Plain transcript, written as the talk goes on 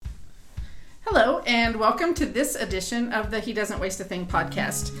Hello, and welcome to this edition of the He Doesn't Waste a Thing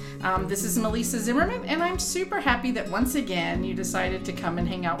podcast. This is Melissa Zimmerman, and I'm super happy that once again you decided to come and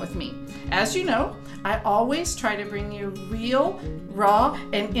hang out with me. As you know, I always try to bring you real, raw,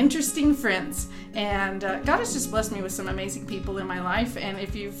 and interesting friends. And God has just blessed me with some amazing people in my life. And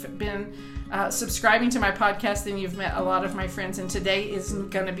if you've been subscribing to my podcast, then you've met a lot of my friends. And today is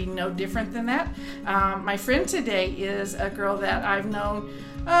going to be no different than that. My friend today is a girl that I've known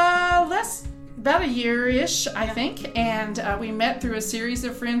about a year-ish, I think, and we met through a series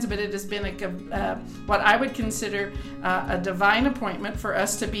of friends, but it has been what I would consider a divine appointment for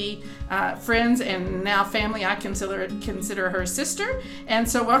us to be friends and now family. I consider her sister, and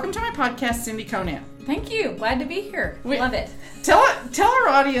so welcome to my podcast, Cindy Conan. Thank you. Glad to be here. Love it. Tell our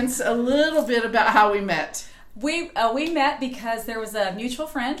audience a little bit about how we met. We met because there was a mutual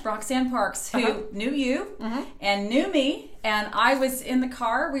friend, Roxanne Parks, who knew you and knew me. And I was in the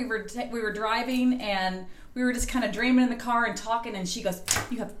car. We were driving, and we were just kind of dreaming in the car and talking. And she goes,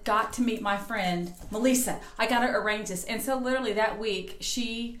 "You have got to meet my friend Melissa. I got to arrange this." And so literally that week,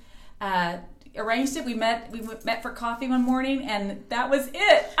 she arranged it. We met for coffee one morning, and that was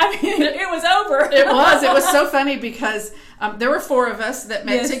it. I mean, it was over. It was so funny because there were four of us that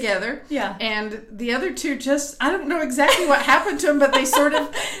met together. Yeah. And the other two I don't know exactly what happened to them, but they sort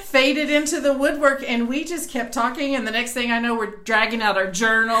of faded into the woodwork, and we just kept talking, and the next thing I know, we're dragging out our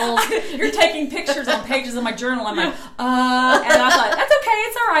journals. You're taking pictures on pages of my journal. I'm like, and I thought, that's okay,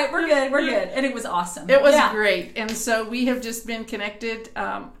 it's all right, we're good. And it was awesome. It was great. And so we have just been connected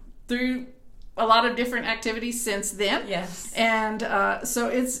through a lot of different activities since then. Yes. And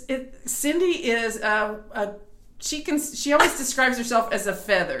so Cindy is she always describes herself as a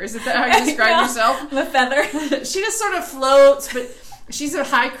feather. Is it that how you describe yourself? I'm a feather. She just sort of floats, but she's a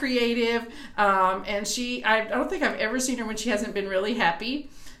high creative, and I don't think I've ever seen her when she hasn't been really happy.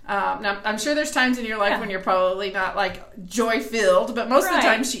 Now, I'm sure there's times in your life when you're probably not like joy-filled, but most of the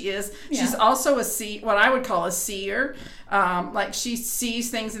time she is. Yeah. She's also what I would call a seer. Like she sees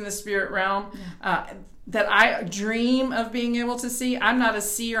things in the spirit realm that I dream of being able to see. I'm not a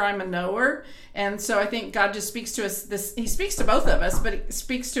seer, I'm a knower. And so I think God just speaks to us. He speaks to both of us, but he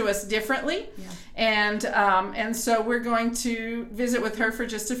speaks to us differently. Yeah. And so we're going to visit with her for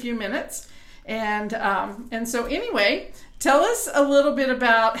just a few minutes. And so anyway, tell us a little bit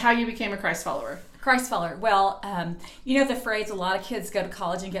about how you became a Christ follower. Christ follower. Well, you know the phrase, a lot of kids go to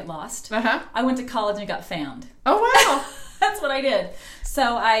college and get lost. I went to college and got found. Oh, wow. That's what I did.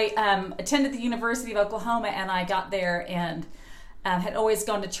 So I attended the University of Oklahoma, and I got there and had always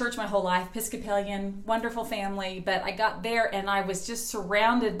gone to church my whole life, Episcopalian, wonderful family. But I got there, and I was just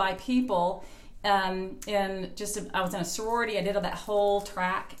surrounded by people. I was in a sorority. I did all that whole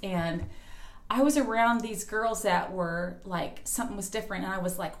track, and I was around these girls that were like, something was different, and I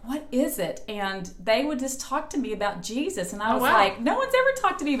was like, what is it? And they would just talk to me about Jesus, and I was like, no one's ever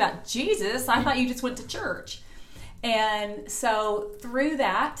talked to me about Jesus. I thought you just went to church. And so through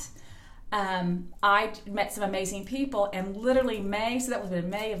that, I met some amazing people, and literally that was in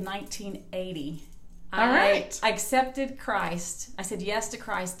May of 1980. I accepted Christ. I said yes to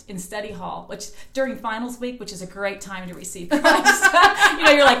Christ in study hall, which during finals week, which is a great time to receive Christ.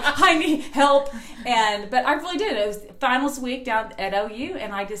 You're like, I need help. But I really did. It was finals week down at OU,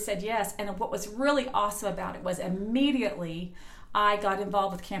 and I just said yes. And what was really awesome about it was immediately I got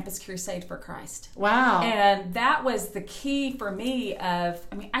involved with Campus Crusade for Christ. Wow. And that was the key for me I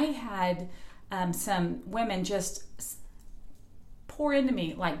had some women just pour into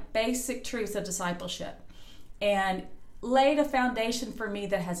me like basic truths of discipleship and laid a foundation for me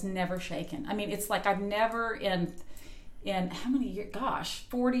that has never shaken. I mean, it's like I've never in how many years? Gosh,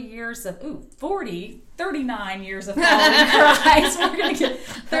 39 years of following Christ. We're going to get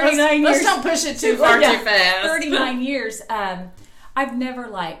 39 years. Let's don't push it too far too fast. 39 years. I've never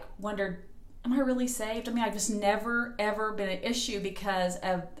wondered, am I really saved? I mean, I've just never, ever been an issue because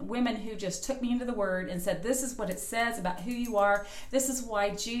of women who just took me into the Word and said, this is what it says about who you are. This is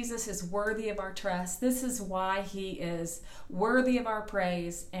why Jesus is worthy of our trust. This is why He is worthy of our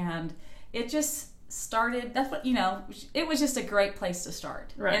praise. And it just started, it was just a great place to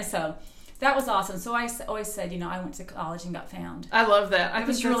start. Right. And so that was awesome. So I always said, I went to college and got found. I love that. It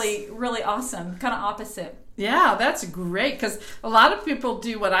was really, really awesome. Kind of opposite. Yeah, that's great because a lot of people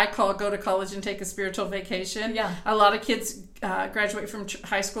do what I call go to college and take a spiritual vacation. Yeah. A lot of kids graduate from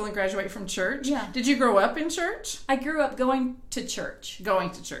high school and graduate from church. Yeah. Did you grow up in church? I grew up going to church.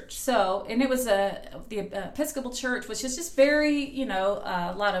 So, and it was the Episcopal church, which is just very,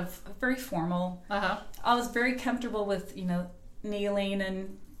 a lot of very formal. I was very comfortable with, kneeling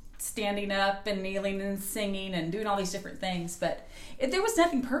and standing up and kneeling and singing and doing all these different things. But there was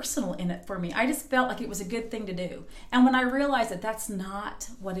nothing personal in it for me. I just felt like it was a good thing to do. And when I realized that that's not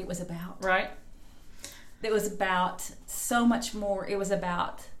what it was about. Right. It was about so much more. It was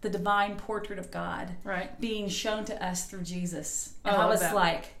about the divine portrait of God being shown to us through Jesus. And I was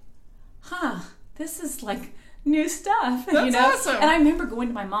like, this is like new stuff. That's awesome. And I remember going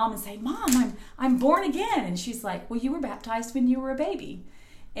to my mom and saying, Mom, I'm born again. And she's like, well, you were baptized when you were a baby.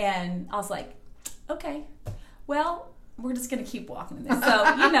 And I was like, okay, well, we're just going to keep walking in this. So,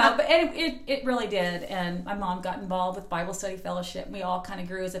 but it really did. And my mom got involved with Bible Study Fellowship. We all kind of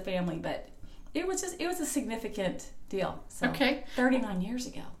grew as a family, but it was a significant deal. So, 39 years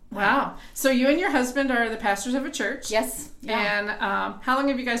ago. Wow. So you and your husband are the pastors of a church. Yes. Yeah. And how long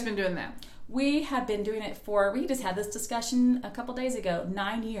have you guys been doing that? We have been doing it we just had this discussion a couple days ago,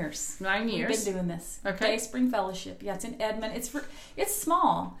 9 years. 9 years. We've been doing this. Okay. Dayspring Fellowship. Yeah, it's in Edmond. It's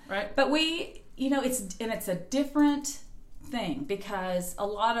small. Right. But it's a different thing, because a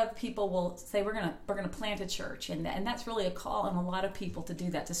lot of people will say we're gonna plant a church, and that's really a call on a lot of people to do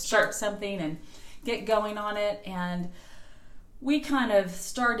that, to start something and get going on it. And we kind of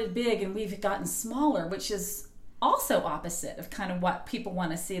started big and we've gotten smaller, which is also opposite of kind of what people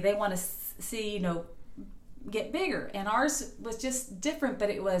want to see. They want to see, get bigger. And ours was just different, but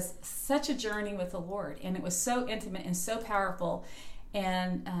it was such a journey with the Lord, and it was so intimate and so powerful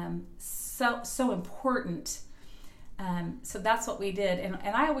and so important. So that's what we did.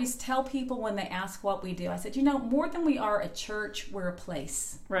 And I always tell people when they ask what we do, I said, more than we are a church, we're a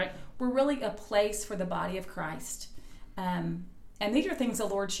place. Right. We're really a place for the body of Christ. And these are things the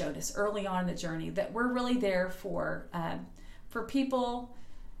Lord showed us early on in the journey, that we're really there for people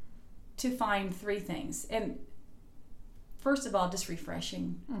to find three things. And first of all, just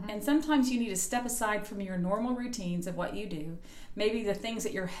refreshing. Mm-hmm. And sometimes you need to step aside from your normal routines of what you do, maybe the things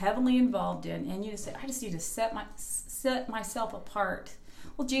that you're heavily involved in, and you just say, I just need to set myself apart.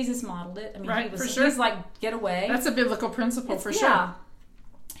 Well, Jesus modeled it. I mean, he's like, get away. That's a biblical principle for sure.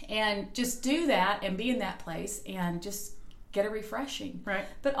 And just do that and be in that place and just get a refreshing. Right.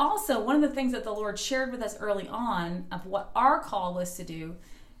 But also, one of the things that the Lord shared with us early on of what our call was to do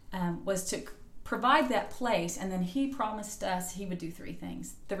was to provide that place, and then He promised us He would do three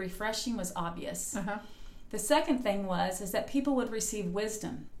things. The refreshing was obvious. Uh-huh. The second thing is that people would receive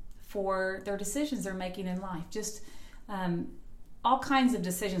wisdom for their decisions they're making in life, just all kinds of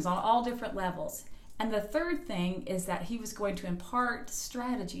decisions on all different levels. And the third thing is that He was going to impart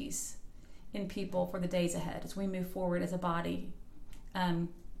strategies in people for the days ahead as we move forward as a body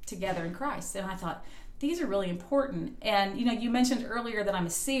together in Christ. And I thought, these are really important. And you mentioned earlier that I'm a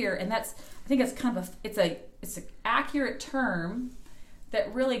seer, and I think it's kind of it's an accurate term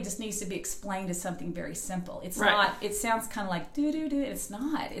that really just needs to be explained as something very simple. It's not. It sounds kind of like do. It's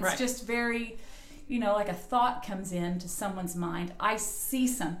not. It's just very, like a thought comes into someone's mind. I see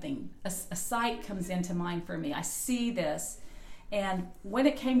something. A sight comes into mind for me. I see this. And when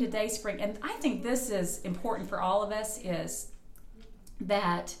it came to Dayspring, and I think this is important for all of us, is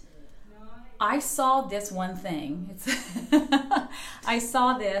that I saw this one thing. I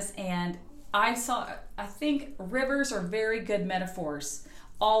saw this, and I think rivers are very good metaphors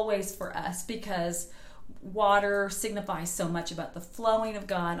always for us, because water signifies so much about the flowing of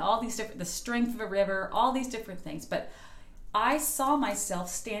God, the strength of a river, all these different things. But I saw myself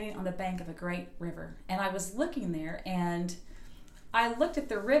standing on the bank of a great river, and I was looking there, and I looked at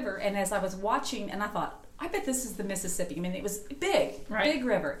the river, and as I was watching, and I thought, I bet this is the Mississippi. I mean, it was big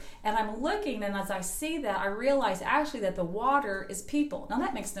river. And I'm looking, and as I see that, I realize actually that the water is people. Now,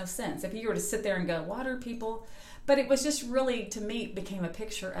 that makes no sense if you were to sit there and go, water, people. But it was just really, to me, became a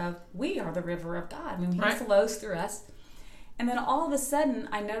picture of we are the river of God. I mean, He flows through us. And then all of a sudden,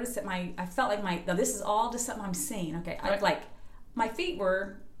 I noticed that I felt like this is all just something I'm seeing. Okay, my feet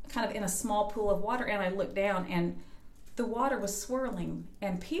were kind of in a small pool of water, and I looked down, and the water was swirling,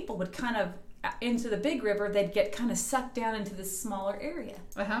 and people would kind of, into the big river, they'd get kind of sucked down into this smaller area.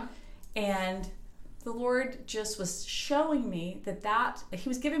 Uh-huh. And the Lord just was showing me that He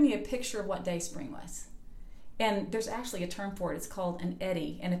was giving me a picture of what Dayspring was. And there's actually a term for it. It's called an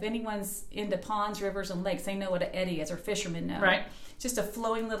eddy. And if anyone's into ponds, rivers, and lakes, they know what an eddy is, or fishermen know. Right. Just a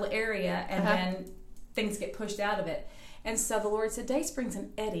flowing little area, and then things get pushed out of it. And so the Lord said, Dayspring's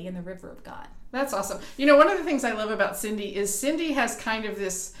an eddy in the river of God. That's awesome. One of the things I love about Cindy is Cindy has kind of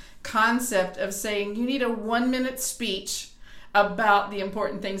this concept of saying you need a 1-minute speech about the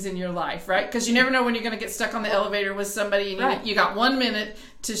important things in your life, right? Because you never know when you're going to get stuck on the elevator with somebody, and you got 1 minute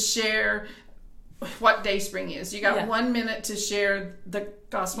to share what Dayspring is. You got Yeah. 1 minute to share the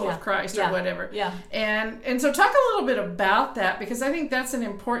gospel Yeah. of Christ Yeah. or whatever. Yeah. And so talk a little bit about that, because I think that's an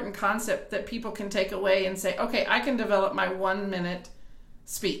important concept that people can take away and say, okay, I can develop my 1 minute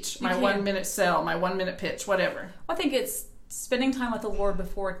speech, my can. 1 minute sell, my 1 minute pitch, whatever. I think it's spending time with the Lord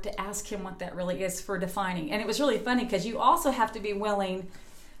before to ask him what that really is for defining. And it was really funny because you also have to be willing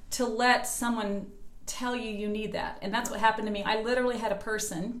to let someone tell you need that. And that's what happened to me. I literally had a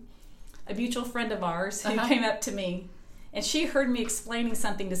person, a mutual friend of ours, who came up to me, and she heard me explaining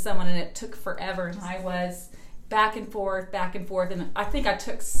something to someone, and it took forever. And I was back and forth. And I think I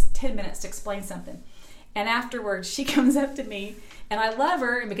took 10 minutes to explain something. And afterwards, she comes up to me, and I love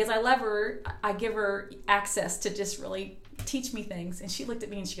her. And because I love her, I give her access to just really teach me things. And she looked at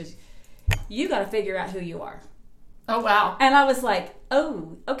me and she goes, "You got to figure out who you are." Oh, wow. And I was like,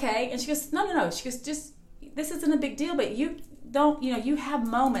 "Oh, okay." And she goes, No. She goes, "Just, this isn't a big deal, but you don't, you have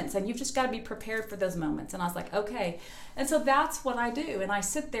moments, and you've just got to be prepared for those moments." And I was like, "Okay." And so that's what I do. And I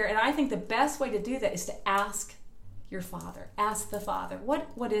sit there, and I think the best way to do that is to ask your Father. Ask the Father,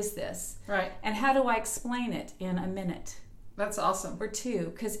 what is this? Right. And how do I explain it in a minute That's awesome. or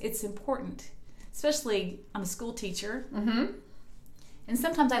two? Because it's important. Especially, I'm a school teacher. Mm-hmm. And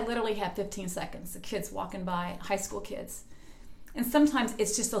sometimes I literally have 15 seconds. The kids walking by, high school kids. And sometimes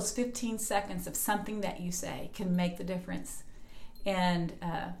it's just those 15 seconds of something that you say can make the difference. And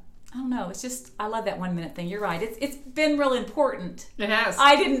I don't know. It's just, I love that 1 minute thing. You're right. It's been really important. It has.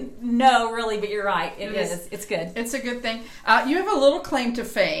 I didn't know really, but you're right. It is. is. It's good. It's a good thing. You have a little claim to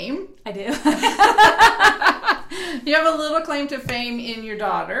fame. I do. You have a little claim to fame in your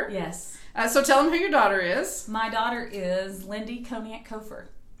daughter. Yes. So tell them who your daughter is. My daughter is Lindy Koniak Kofer.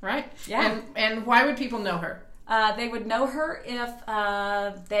 Right. Yeah. And why would people know her? They would know her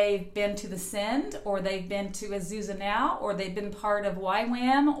if they've been to the Send, or they've been to Azusa Now, or they've been part of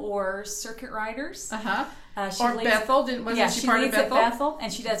YWAM or Circuit Riders. Uh-huh. She Or leads, Bethel. Wasn't she part of leads Bethel? at Bethel,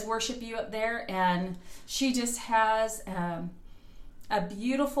 and she does worship you up there, and she just has a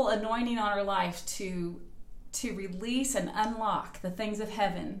beautiful anointing on her life to release and unlock the things of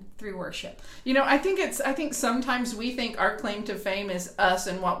heaven through worship. I think sometimes we think our claim to fame is us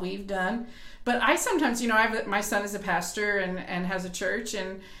and what we've done. But I sometimes, my son is a pastor and has a church,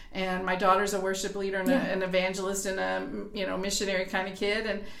 and my daughter's a worship leader and an evangelist and a missionary kind of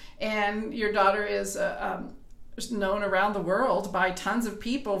kid, and your daughter is known around the world by tons of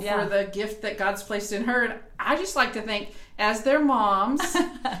people for the gift that God's placed in her. And I just like to think, as their moms,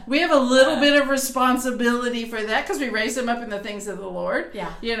 we have a little bit of responsibility for that, because we raise them up in the things of the Lord.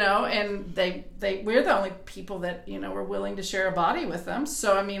 Yeah. And we're the only people that we're willing to share a body with them.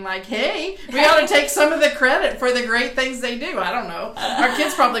 So I mean, hey, we ought to take some of the credit for the great things they do. I don't know. Our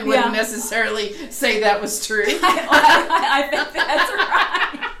kids probably wouldn't necessarily say that was true. I think that's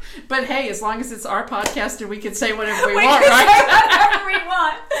right. But hey, as long as it's our podcast and we can say whatever we We want, can right? say whatever we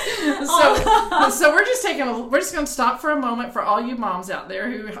want. So we're just going to stop for a moment for all you moms out there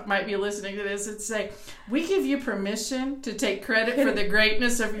who might be listening to this and say, we give you permission to take credit for the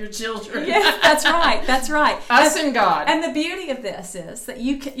greatness of your children. Yes, that's right. That's right. Us and God. And the beauty of this is that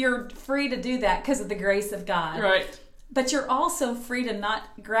you're free to do that because of the grace of God. Right. But you're also free to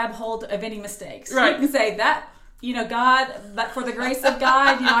not grab hold of any mistakes. Right. You can say that, God, but for the grace of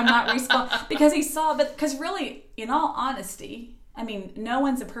God, I'm not responsible. Because really, in all honesty, I mean, no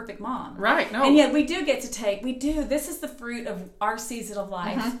one's a perfect mom. Right, no. And yet we do get to this is the fruit of our season of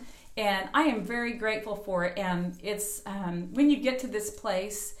life. Mm-hmm. And I am very grateful for it. And it's, when you get to this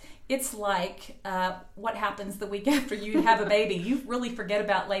place, it's like what happens the week after you have a baby. You really forget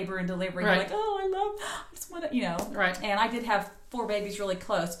about labor and delivery. Right. You're like, I just want to, Right. And I did have 4 babies really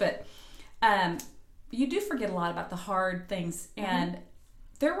close, but you do forget a lot about the hard things. And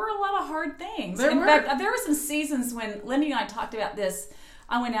there were a lot of hard things. In fact, there were some seasons when Lindy and I talked about this.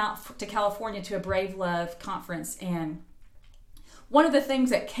 I went out to California to a Brave Love conference, and one of the things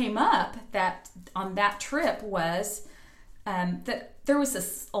that came up on that trip was that there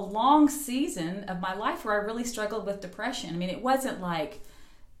was a long season of my life where I really struggled with depression. I mean, it wasn't like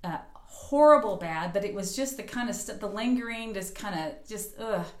horrible bad, but it was just the kind of the lingering, just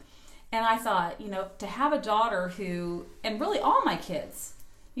ugh. And I thought, to have a daughter who, and really all my kids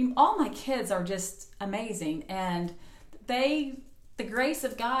are just amazing. And the grace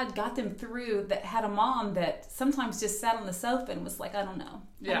of God got them through, that had a mom that sometimes just sat on the sofa and was like, I don't know.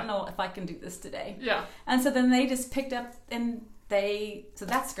 Yeah. I don't know if I can do this today. Yeah. And so then they just picked up and so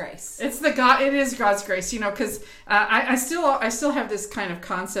that's grace. It is God's grace, because I still have this kind of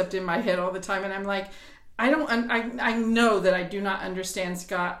concept in my head all the time, and I'm like, I know that I do not understand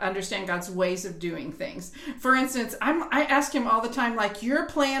God's ways of doing things. For instance, I ask him all the time, like, your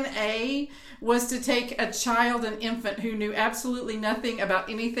plan A was to take a child, an infant who knew absolutely nothing about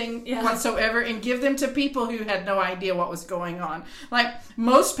anything whatsoever, and give them to people who had no idea what was going on. Like,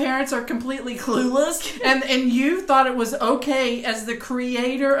 most parents are completely clueless, and you thought it was okay as the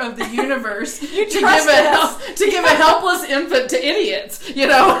creator of the universe to give a helpless infant to idiots,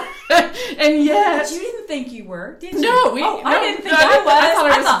 and yet... But you didn't think you were, did you? No, I didn't think I was. I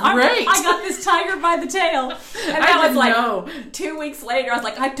thought it was great. I got this tiger by the tail. And that was like 2 weeks later, I was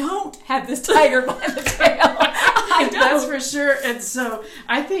like, I don't have this tiger by the tail. I don't. That's for sure. And so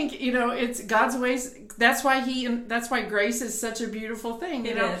I think, it's God's ways. That's why grace is such a beautiful thing.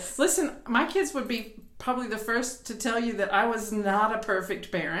 It is. Listen, my kids would be probably the first to tell you that I was not a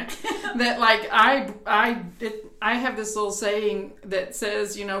perfect parent. That like I have this little saying that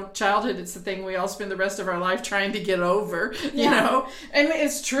says, childhood, it's the thing we all spend the rest of our life trying to get over, and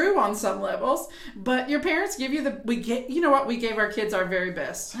it's true on some levels, but your parents give you we gave our kids our very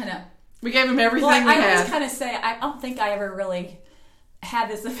best. I know. We gave them everything we had. I always kind of say, I don't think I ever really had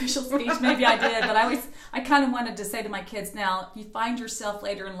this official speech. Maybe I did, but I kind of wanted to say to my kids, now you find yourself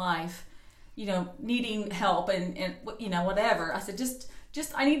later in life, needing help and whatever. I said, just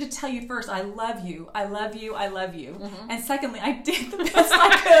I need to tell you first, I love you. I love you. I love you. Mm-hmm. And secondly, I did the best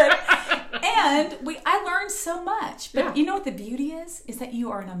I could. And I learned so much. But you know what the beauty is? Is that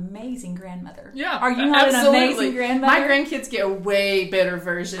you are an amazing grandmother. Yeah. Are you not an amazing grandmother? My grandkids get a way better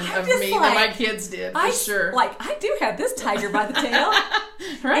version of me than my kids did, for sure. I do have this tiger by the tail.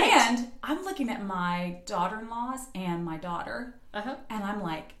 Right. And I'm looking at my daughter-in-laws and my daughter. And I'm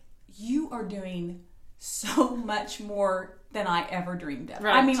like, you are doing so much more than I ever dreamed of.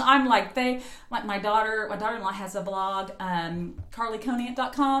 Right. I mean, I'm like, my daughter-in-law has a blog,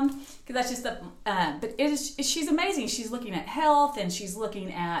 carlyconant.com, because that's just but she's amazing. She's looking at health, and she's a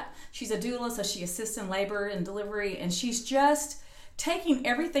doula, so she assists in labor and delivery, and she's just taking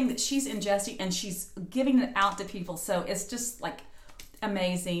everything that she's ingesting and she's giving it out to people. So it's just like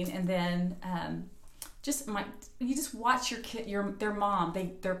amazing. And then, you just watch your kid, their mom,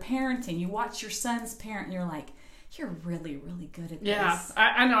 they're parenting. You watch your son's parent, and you're like, you're really, really good at this. Yeah,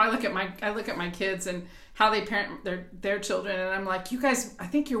 I know. I look at my kids and how they parent their children, and I'm like, you guys, I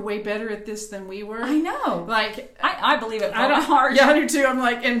think you're way better at this than we were. I know. Like, I believe it from my heart. Yeah, I do too. I'm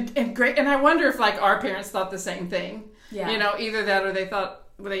like, and great. And I wonder if like our parents thought the same thing. Yeah. Either that or they thought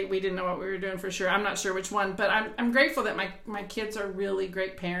we didn't know what we were doing for sure. I'm not sure which one, but I'm grateful that my kids are really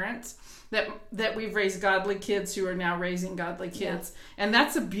great parents. That we've raised godly kids who are now raising godly kids, and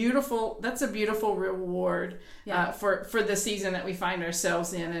that's a beautiful reward for the season that we find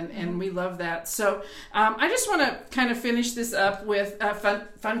ourselves in, and we love that. So I just want to kind of finish this up with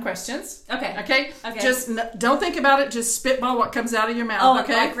fun questions. Okay. Just don't think about it. Just spitball what comes out of your mouth.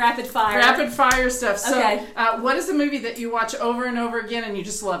 Okay. Like rapid fire stuff. So what is a movie that you watch over and over again and you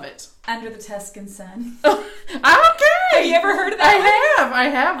just love it? Under the Tuscan Sun. Okay. Have you ever heard of that? I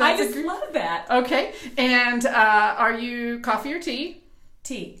have. I just love that. Okay. And are you coffee or tea?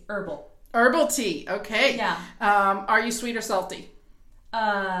 Tea. Herbal tea. Okay. Yeah. Are you sweet or salty?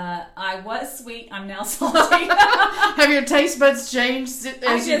 I was sweet. I'm now salty. Have your taste buds changed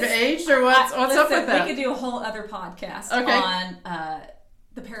as you've aged, or what's up with that? We could do a whole other podcast on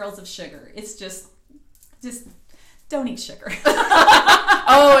the perils of sugar. It's just don't eat sugar.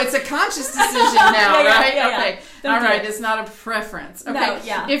 Oh, it's a conscious decision now, right? Yeah, okay. All right. It's not a preference. Okay. No,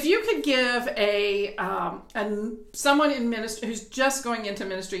 yeah. If you could give someone in ministry who's just going into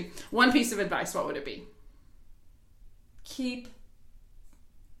ministry one piece of advice, what would it be? Keep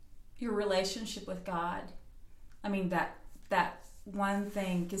your relationship with God. I mean, that one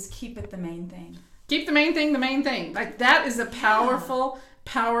thing, just keep it the main thing. Keep the main thing the main thing. Like, that is a powerful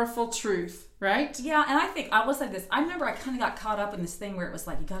truth. Right? Yeah, and I will say this. I remember I kind of got caught up in this thing where it was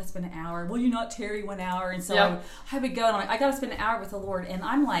like, you got to spend an hour. Will you not tarry 1 hour? And so I would go and I'm like, I got to spend an hour with the Lord. And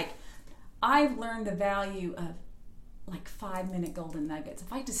I'm like, I've learned the value of like 5-minute golden nuggets.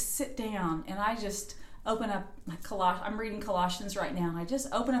 If I just sit down and I just open up I'm reading Colossians right now. And I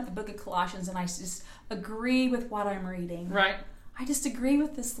just open up the book of Colossians and I just agree with what I'm reading. Right. I just agree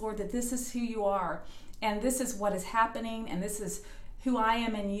with this, Lord, that this is who you are. And this is what is happening. And this is who I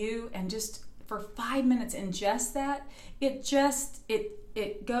am in you. And just for 5 minutes ingest that,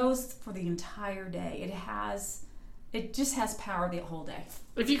 it goes for the entire day. It just has power the whole day.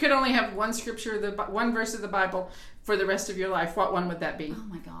 If you could only have one scripture, one verse of the Bible for the rest of your life, what one would that be? Oh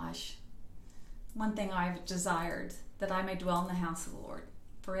my gosh. One thing I've desired, that I may dwell in the house of the Lord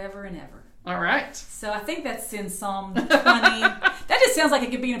forever and ever. All right. So I think that's in Psalm 20. That just sounds like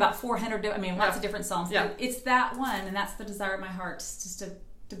it could be in about 400, lots of different Psalms. Yeah. But it's that one, and that's the desire of my heart, just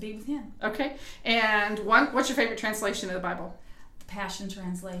to be with him. Okay. And what's your favorite translation of the Bible? Passion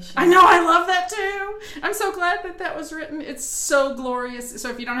Translation. I know, I love that too. I'm so glad that was written. It's so glorious. So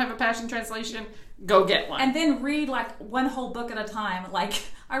if you don't have a Passion Translation, go get one. And then read like one whole book at a time. Like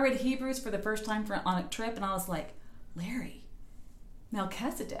I read Hebrews for the first time on a trip, and I was like, Larry,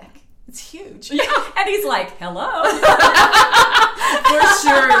 Melchizedek, it's huge. Yeah. And he's like, hello.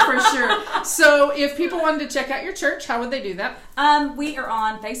 For sure. So if people wanted to check out your church, how would they do that? We are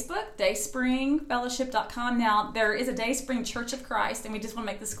on Facebook, dayspringfellowship.com. Now, there is a Dayspring Church of Christ, and we just want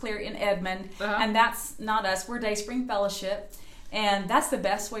to make this clear, in Edmond. And that's not us. We're Dayspring Fellowship. And that's the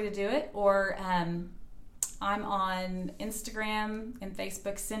best way to do it. Or I'm on Instagram and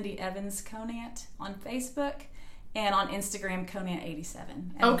Facebook, Cindy Evans Conant on Facebook. And on Instagram,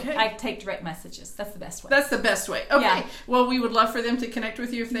 Conant87. Okay. I take direct messages. That's the best way. That's the best way. Okay. Yeah. Well, we would love for them to connect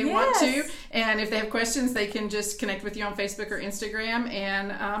with you if they want to. Yes. And if they have questions, they can just connect with you on Facebook or Instagram.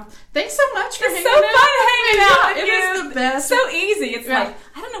 And thanks so much for hanging out. It's so fun hanging out with It you. is the best. So easy. It's Yeah. like,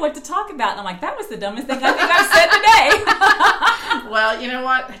 I don't know what to talk about. And I'm like, that was the dumbest thing I think I've said today. Well, you know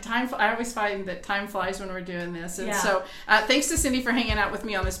what? I always find that time flies when we're doing this. And Yeah. so thanks to Cindy for hanging out with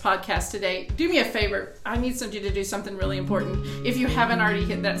me on this podcast today. Do me a favor. I need you to do something really important. If you haven't already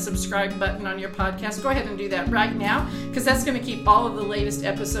hit that subscribe button on your podcast, go ahead and do that right now, because that's going to keep all of the latest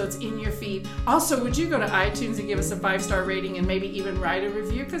episodes in your feed. Also, would you go to iTunes and give us a 5-star rating and maybe even write a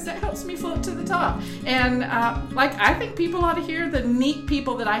review, because that helps me float to the top. And I think people ought to hear the neat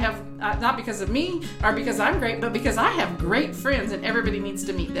people that I have, not because of me or because I'm great, but because I have great friends and everybody needs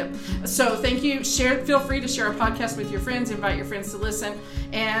to meet them. So thank you. Feel free to share our podcast with your friends, invite your friends to listen.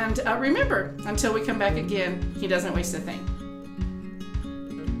 And remember, until we come back again, he doesn't waste a thing.